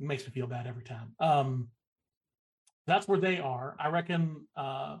 It makes me feel bad every time. That's where they are. I reckon.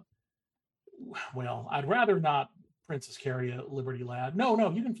 Well, I'd rather not Princess carry a Liberty Lad. No,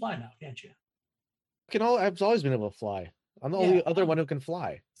 you can fly now, can't you? I've always been able to fly. I'm the Yeah, only other one who can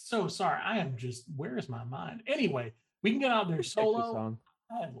fly. So sorry. I am just, where is my mind? Anyway, we can get out there Texas solo. song.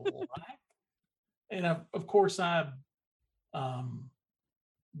 I like, and of course, I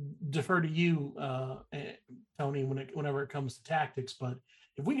defer to you, Tony, whenever it comes to tactics. But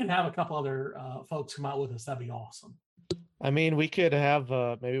if we can have a couple other folks come out with us, that'd be awesome. I mean, we could have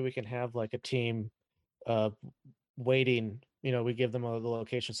maybe we can have like a team waiting. You know, we give them the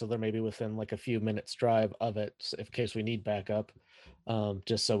location so they're maybe within like a few minutes drive of it, in case we need backup,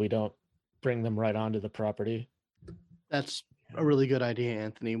 just so we don't bring them right onto the property. That's a really good idea,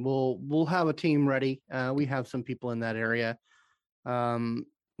 Anthony. We'll have a team ready. We have some people in that area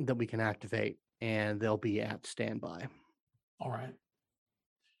that we can activate, and they'll be at standby. All right.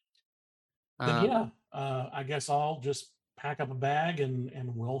 Then yeah, I guess I'll just pack up a bag and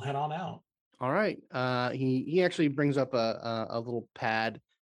we'll head on out. All right. He actually brings up a little pad,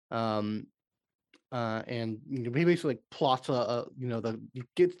 and he basically plots he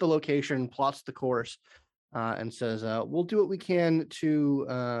gets the location, plots the course, and says, "We'll do what we can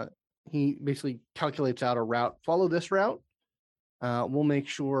to." He basically calculates out a route. Follow this route. We'll make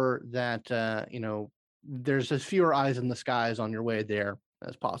sure that there's as fewer eyes in the skies on your way there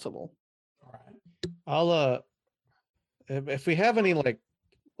as possible. All right. I'll if we have any like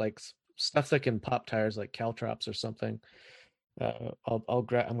stuff that can pop tires, like caltrops or something, I'll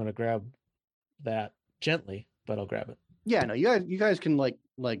grab. I'm gonna grab that gently, but I'll grab it. Yeah, no, you guys can like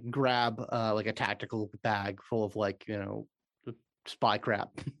grab like a tactical bag full of spy crap,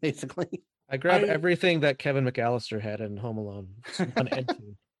 basically. I grab everything that Kevin McAllister had in Home Alone 1 and 2.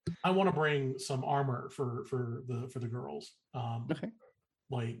 I want to bring some armor for the girls. Okay.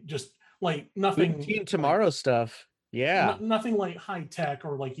 Like just like nothing. Team Tomorrow stuff. Yeah. Nothing like high tech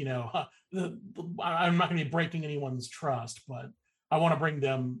or like I'm not going to be breaking anyone's trust, but I want to bring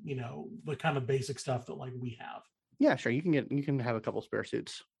them the kind of basic stuff that like we have. Yeah, sure. You can have a couple spare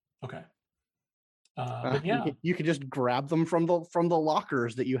suits. Okay. But yeah, you can just grab them from the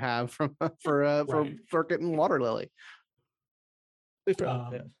lockers that you have for Circuit and Water Lily.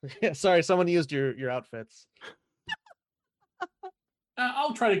 Yeah, sorry, someone used your outfits.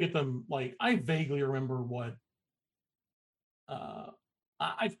 I'll try to get them. Like I vaguely remember what.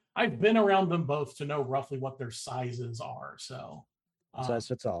 I've been around them both to know roughly what their sizes are. So Size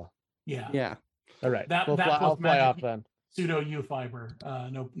fits all. Yeah. Yeah. All right. That I'll plus fly off magic then. pseudo U fiber.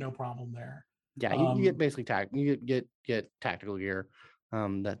 No problem there. Yeah, you get basically you get tactical gear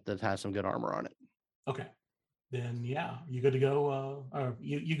that has some good armor on it. Okay. Then yeah, you good to go?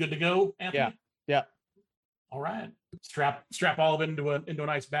 You good to go, Anthony? Yeah. All right. Strap all of it into a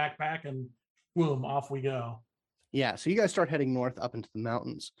nice backpack and boom, off we go. Yeah, so you guys start heading north up into the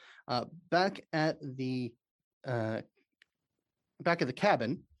mountains. Back at the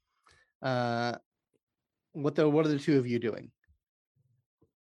cabin, what are the two of you doing?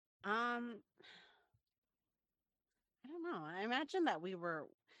 I don't know. I imagine that we were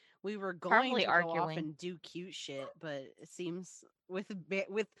going Probably to go off arguing. and do cute shit, but it seems with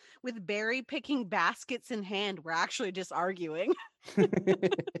berry picking baskets in hand, we're actually just arguing.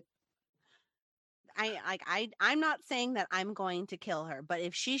 I'm not saying that I'm going to kill her, but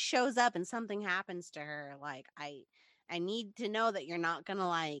if she shows up and something happens to her, like I need to know that you're not gonna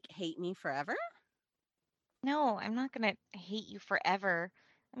like hate me forever. No, I'm not gonna hate you forever.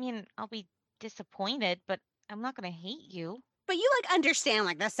 I mean, I'll be disappointed, but I'm not gonna hate you. But you like understand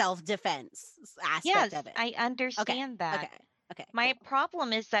like the self-defense aspect Yes, of it. I understand that. Okay. My Cool.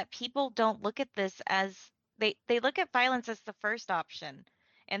 problem is that people don't look at this as they look at violence as the first option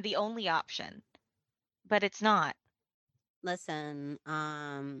and the only option, but it's not. Listen,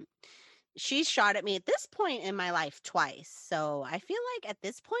 she's shot at me at this point in my life twice, so I feel like at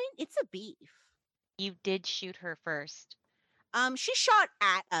this point it's a beef. You did shoot her first. She shot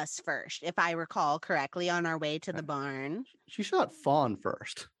at us first, if I recall correctly, on our way to the barn. She shot Fawn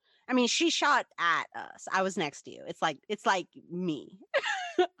first. I mean, she shot at us. I was next to you. It's like me.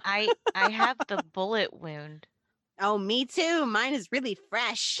 I have the bullet wound. Oh, me too. Mine is really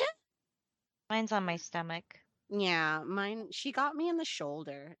fresh. Mine's on my stomach. Yeah, mine. She got me in the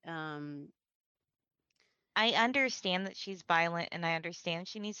shoulder. I understand that she's violent and I understand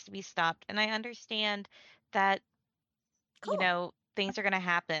she needs to be stopped and I understand that Cool. things are going to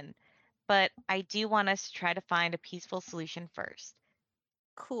happen. But I do want us to try to find a peaceful solution first.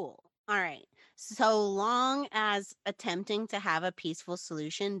 Cool. All right. So long as attempting to have a peaceful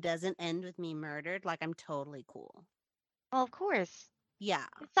solution doesn't end with me murdered, like I'm totally cool. Well, of course. Yeah.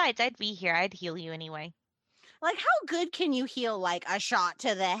 Besides, I'd be here. I'd heal you anyway. Like, how good can you heal like a shot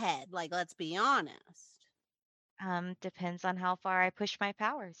to the head? Like, let's be honest. Depends on how far I push my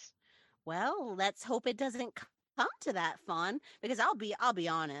powers. Well, let's hope it doesn't come to that, Fawn, because I'll be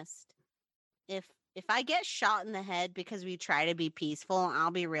honest. If I get shot in the head because we try to be peaceful, I'll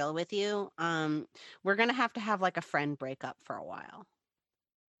be real with you. We're gonna have to have like a friend breakup for a while.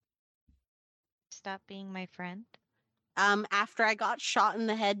 Stop being my friend. After I got shot in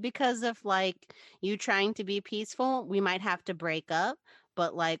the head because of like you trying to be peaceful, we might have to break up,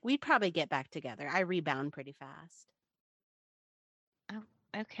 but like we'd probably get back together. I rebound pretty fast. Oh,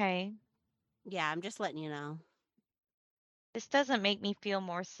 okay. Yeah, I'm just letting you know. This doesn't make me feel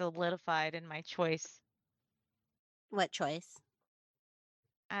more solidified in my choice. What choice?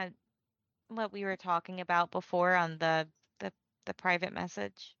 What we were talking about before on the private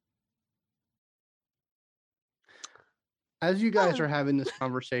message. As you guys are having this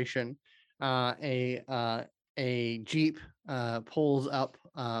conversation, a jeep pulls up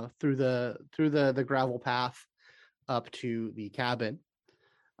through the gravel path up to the cabin,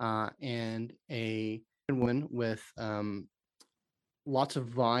 and a woman with lots of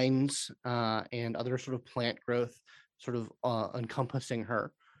vines and other sort of plant growth sort of encompassing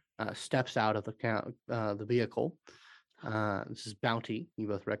her steps out of the vehicle. This is Bounty. You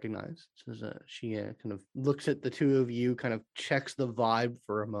both recognize. She kind of looks at the two of you, kind of checks the vibe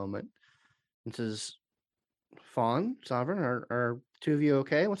for a moment, and says, "Fawn, Sovereign, are two of you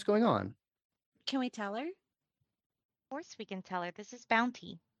okay? What's going on?" Can we tell her? Of course we can tell her. This is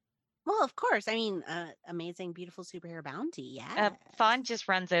Bounty. Well, of course. I mean, amazing, beautiful superhero Bounty. Yeah. Fawn just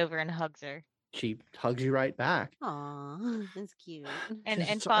runs over and hugs her. She hugs you right back. Aw, that's cute.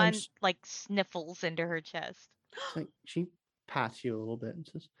 And Fawn like sniffles into her chest. Like, she pats you a little bit and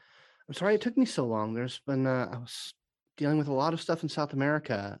says, "I'm sorry it took me so long. There's been I was dealing with a lot of stuff in South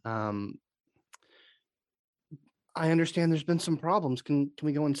America. I understand there's been some problems. Can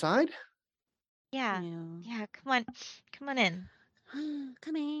we go inside?" Yeah. Come on in.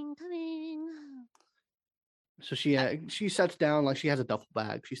 Coming. So she sets down, like she has a duffel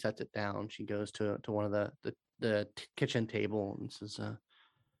bag. She sets it down. She goes to one of the kitchen table and says,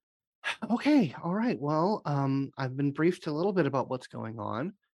 "Okay, all right. Well, I've been briefed a little bit about what's going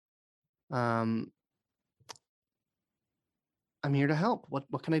on. Um, I'm here to help.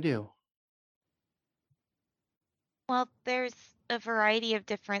 What can I do?" Well, there's a variety of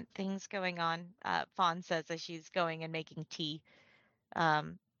different things going on, Fawn says as she's going and making tea.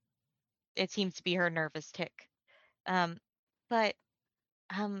 Um, it seems to be her nervous tick. Um, but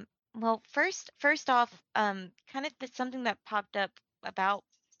um, well, first off, kind of something that popped up about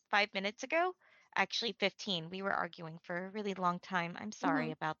 5 minutes ago. Actually, 15. We were arguing for a really long time. I'm sorry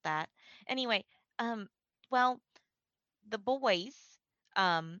Mhm. about that. Anyway, um, well, the boys,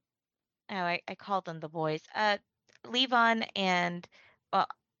 um, oh, I call them the boys. Levon and uh,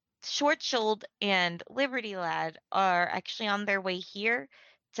 Short Shoulder and Liberty Lad are actually on their way here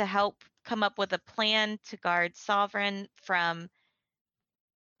to help come up with a plan to guard Sovereign from,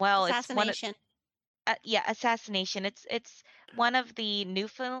 well, it's one of Assassination. yeah, assassination. It's one of the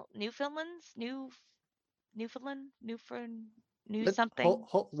Newfoundland, new Let something.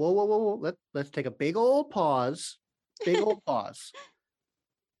 whoa. Let's take a big old pause. Big old pause.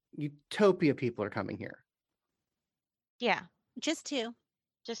 Utopia people are coming here. Yeah, Just two.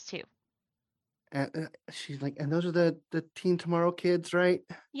 just two. And she's like, and those are the Teen Tomorrow kids, right?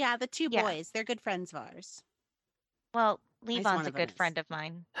 Yeah, the two Yeah. boys. They're good friends of ours. Well, At least Levon's one a of them good is. friend of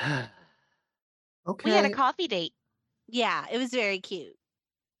mine. We had a Okay. coffee date. Yeah, it was very cute.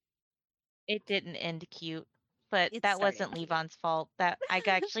 It didn't end cute, but It that started wasn't cute. Levon's fault. That I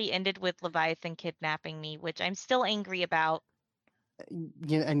actually ended with Leviathan kidnapping me, which I'm still angry about.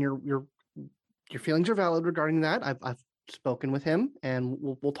 Yeah, and your feelings are valid regarding that. I've spoken with him, and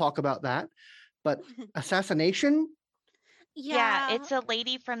we'll talk about that. But assassination? Yeah, Yeah. it's a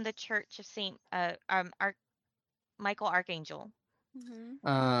lady from the Church of Saint Michael Archangel.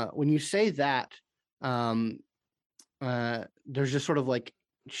 Mhm. When you say that, um, there's just sort of like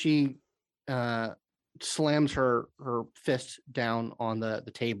she uh, slams her fist down on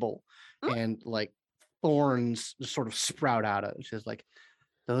the table, Mm. and like thorns just sort of sprout out of it. She's like,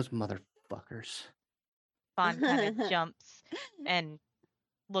 those motherfuckers. Fawn kind of jumps and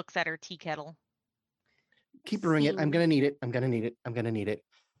looks at her tea kettle. Keep brewing it. I'm Scene. gonna need it. I'm gonna need it. I'm gonna need it.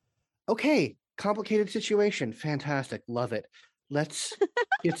 Okay, complicated situation. Fantastic. Love it. Let's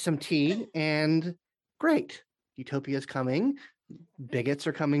get some tea and great. Utopia's coming. Bigots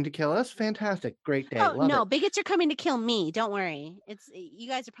are coming to kill us. Fantastic. Great day. Oh Love no, it. bigots are coming to kill me. Don't worry. It's you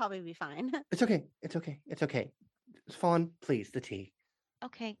guys will probably be fine. It's okay. It's okay. It's okay. Fawn, please, the tea.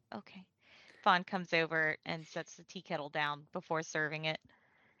 Okay. Fawn comes over and sets the tea kettle down before serving it.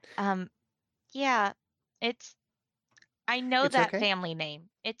 Yeah, it's I know It's that okay. family name.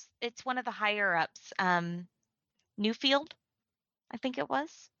 It's one of the higher ups. Newfield, I think it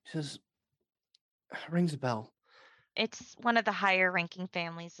was. Says rings a bell. It's one of the higher ranking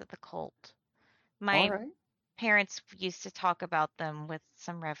families of the cult. All My right. parents used to talk about them with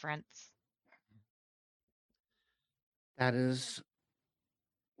some reverence. That is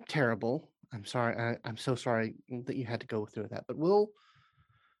terrible. I'm sorry. I'm so sorry that you had to go through that, but we'll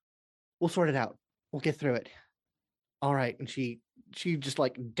sort it out. We'll get through it. All right. And she just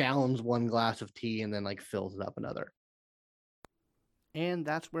like downs one glass of tea and then like fills it up another. And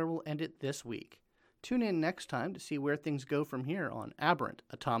that's where we'll end it this week. Tune in next time to see where things go from here on Aberrant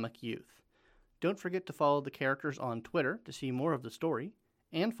Atomic Youth. Don't forget to follow the characters on Twitter to see more of the story,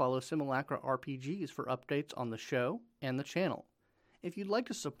 and follow Simulacra RPGs for updates on the show and the channel. If you'd like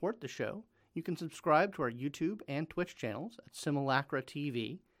to support the show, you can subscribe to our YouTube and Twitch channels at Simulacra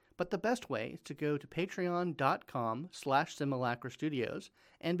TV, but the best way is to go to patreon.com/Simulacra Studios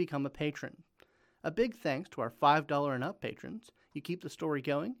and become a patron. A big thanks to our $5 and up patrons. You keep the story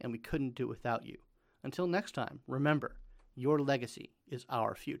going, and we couldn't do it without you. Until next time, remember, your legacy is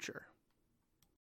our future.